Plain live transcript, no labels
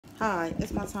Hi,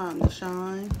 it's my time to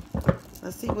shine.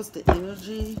 Let's see what's the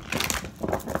energy.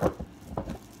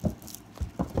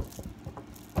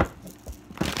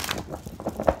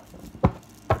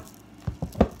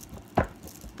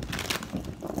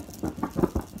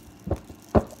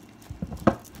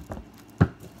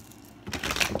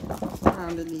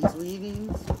 Surrounding these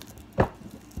readings.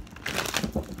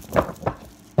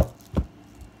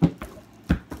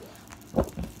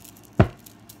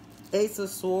 Ace of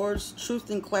Swords, truth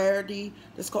and clarity.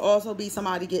 This could also be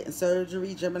somebody getting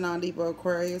surgery, Gemini, Libra,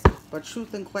 Aquarius, but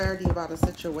truth and clarity about a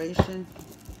situation.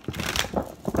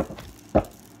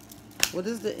 What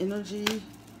is the energy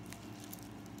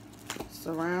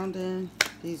surrounding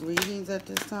these readings at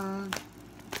this time?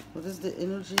 What is the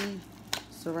energy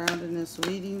surrounding these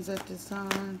readings at this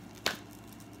time?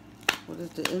 What is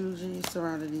the energy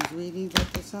surrounding these readings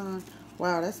at this time?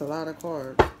 Wow, that's a lot of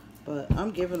cards, but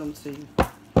I'm giving them to you.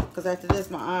 Because after this,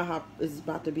 my IHOP is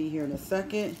about to be here in a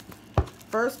second.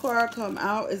 First card come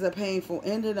out is a painful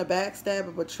ending, a backstab,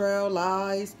 a betrayal,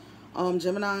 lies.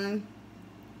 Gemini,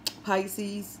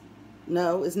 Pisces.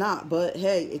 No, it's not. But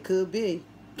hey, it could be.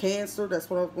 Cancer, that's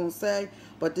what I was going to say.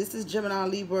 But this is Gemini,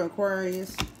 Libra,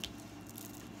 Aquarius.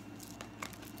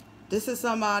 This is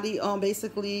somebody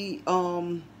basically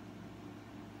not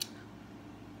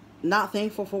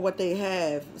thankful for what they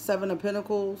have. Seven of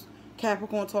Pentacles.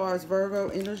 Capricorn, Taurus, Virgo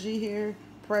energy here.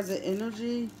 Present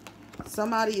energy.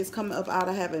 Somebody is coming up out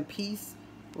of having peace,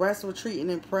 rest, retreating,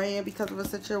 and praying because of a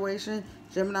situation.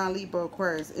 Gemini, Libra,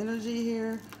 Aquarius energy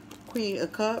here. Queen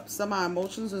of Cups. Some of my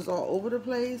emotions is all over the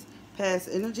place. Past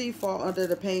energy fall under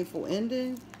the painful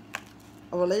ending.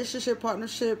 A relationship,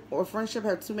 partnership, or friendship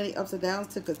have too many ups and downs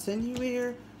to continue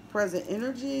here. Present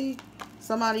energy.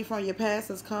 Somebody from your past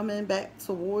is coming back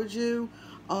towards you.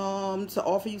 To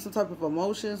offer you some type of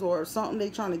emotions or something they're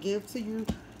trying to give to you.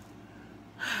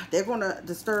 They're going to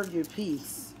disturb your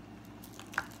peace.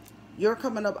 You're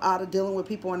coming up out of dealing with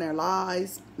people in their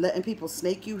lives, letting people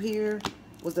snake you here.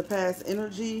 Was the past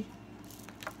energy.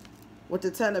 With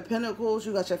the Ten of Pentacles,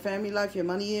 you got your family life, your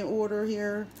money in order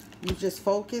here. You just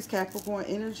focus. Capricorn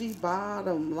energy,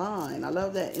 bottom line. I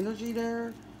love that energy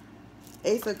there.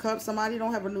 Ace of Cups, somebody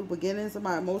don't have a new beginning.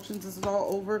 Somebody emotions, this is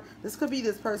all over. This could be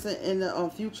this person in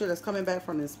the future that's coming back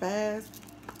from this past.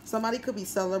 Somebody could be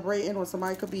celebrating, or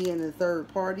somebody could be in the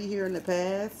third party here in the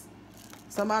past.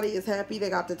 Somebody is happy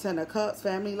they got the Ten of Cups,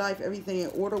 family life, everything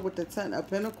in order with the Ten of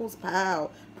Pentacles.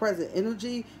 Pow, present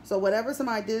energy. So whatever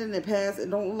somebody did in the past, it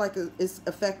don't look like it's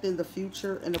affecting the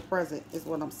future and the present is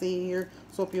what I'm seeing here.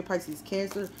 Scorpio, Pisces,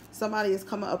 Cancer. Somebody is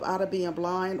coming up out of being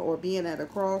blind or being at a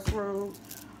crossroads.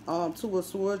 Two of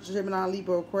Swords, Gemini,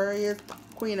 Libra, Aquarius.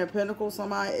 Queen of Pentacles,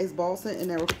 somebody is bossing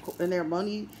in their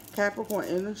money. Capricorn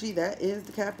energy, that is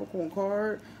the Capricorn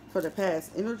card for the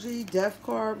past energy. Death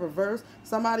card, reverse.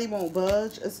 Somebody won't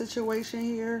budge a situation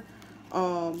here.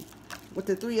 With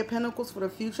the Three of Pentacles for the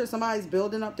future, somebody's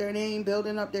building up their name,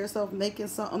 building up their self, making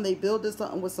something. They building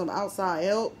something with some outside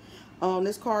help.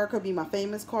 This card could be my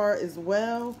famous card as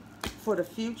well for the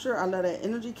future. I love that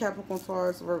energy. Capricorn,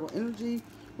 Taurus, Virgo energy.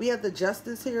 We have the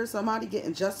Justice here. Somebody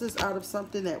getting justice out of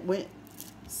something that went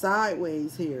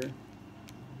sideways here.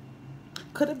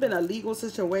 Could have been a legal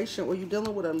situation, or you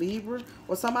dealing with a Libra,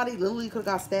 or somebody literally could have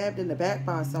got stabbed in the back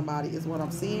by somebody is what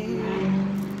I'm seeing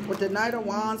here. With the Knight of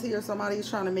Wands here, somebody is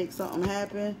trying to make something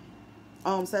happen.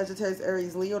 Sagittarius,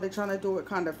 Aries, Leo, they're trying to do it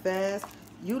kind of fast.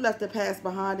 You left the past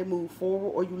behind and moved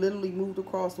forward, or you literally moved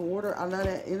across the water. I love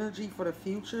that energy for the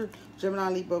future. Gemini,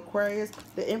 Libra, Aquarius.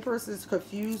 The Empress is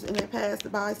confused in the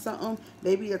past by something.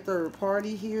 Maybe a third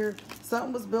party here.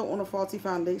 Something was built on a faulty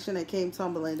foundation that came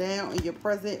tumbling down. And your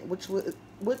present, which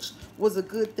was a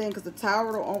good thing, because the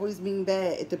Tower don't always mean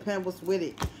bad. It depends what's with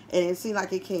it. And it seemed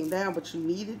like it came down, but you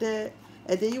needed that.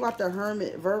 And then you got the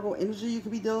Hermit, Virgo energy you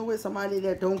could be dealing with. Somebody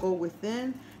that don't go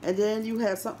within. And then you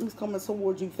have something's coming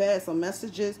towards you fast. Some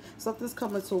messages. Something's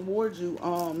coming towards you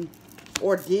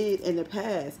or did in the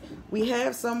past. We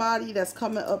have somebody that's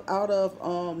coming up out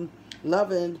of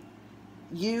loving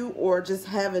you, or just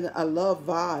having a love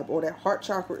vibe, or that heart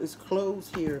chakra is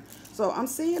closed here. So I'm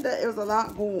seeing that there's a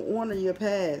lot going on in your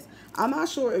past. I'm not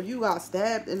sure if you got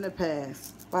stabbed in the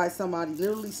past by somebody,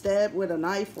 literally stabbed with a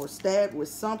knife or stabbed with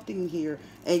something here,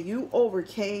 and you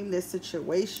overcame this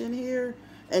situation here,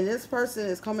 and this person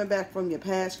is coming back from your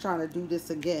past trying to do this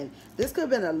again. This could have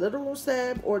been a literal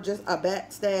stab or just a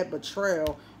backstab,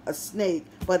 betrayal, a snake,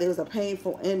 but it was a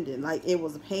painful ending. Like, it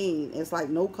was pain. It's like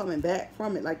no coming back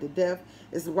from it. Like the death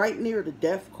is right near the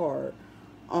death card,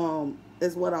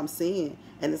 is what I'm seeing.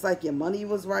 And it's like your money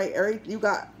was right.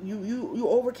 You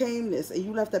overcame this, and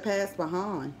you left the past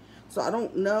behind. So I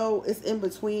don't know. It's in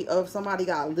between of somebody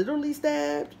got literally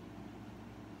stabbed,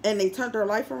 and they turned their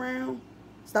life around.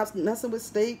 Stop messing with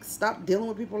stakes. Stop dealing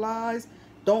with people's lives.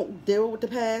 Don't deal with the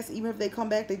past. Even if they come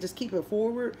back, they just keep it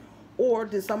forward. Or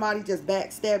did somebody just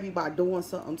backstab you by doing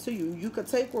something to you? You could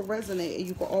take what resonates, and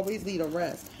you can always leave the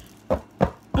rest.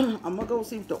 I'm going to go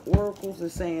see what the oracles are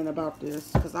saying about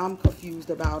this, because I'm confused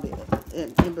about it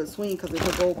in between, because it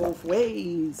could go both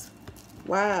ways.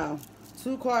 Wow.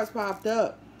 2 cards popped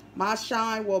up. My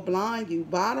shine will blind you.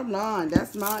 Bottom line,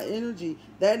 that's my energy.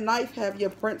 That knife have your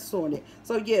prints on it.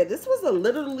 So yeah, this was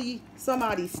literally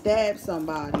somebody stabbed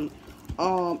somebody.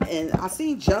 And I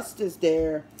seen justice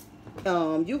there.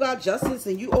 You got justice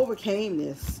and you overcame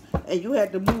this. And you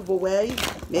had to move away.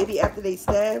 Maybe after they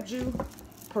stabbed you.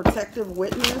 Protective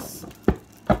witness.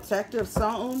 Protective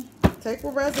something. Take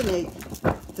what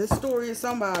resonates. This story is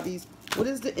somebody's. What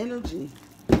is the energy?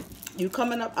 You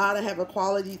coming up out of have a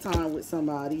quality time with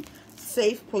somebody.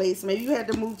 Safe place. Maybe you had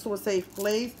to move to a safe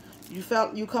place. You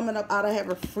felt you coming up out of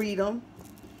having freedom.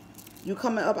 You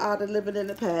coming up out of living in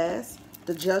the past.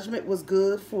 The judgment was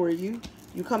good for you.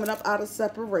 You coming up out of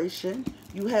separation.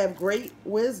 You have great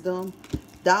wisdom.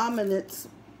 Dominance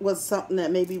was something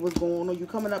that maybe was going on. You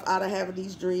coming up out of having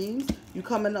these dreams. You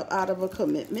coming up out of a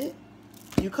commitment.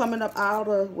 You coming up out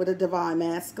of with a divine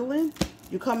masculine.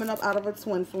 You coming up out of a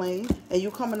twin flame, and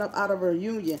you coming up out of a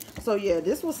union. So yeah,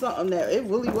 this was something that it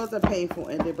really wasn't painful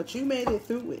ending, but you made it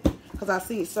through it, because I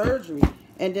seen surgery.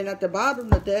 And then at the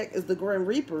bottom of the deck is the Grim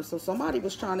Reaper. So somebody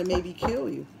was trying to maybe kill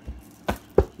you.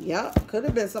 Yep, could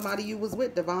have been somebody you was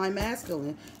with, divine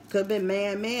masculine. Could have been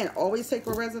man. Always take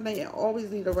what resonate and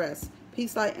always leave the rest.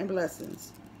 Peace, light, and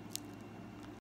blessings.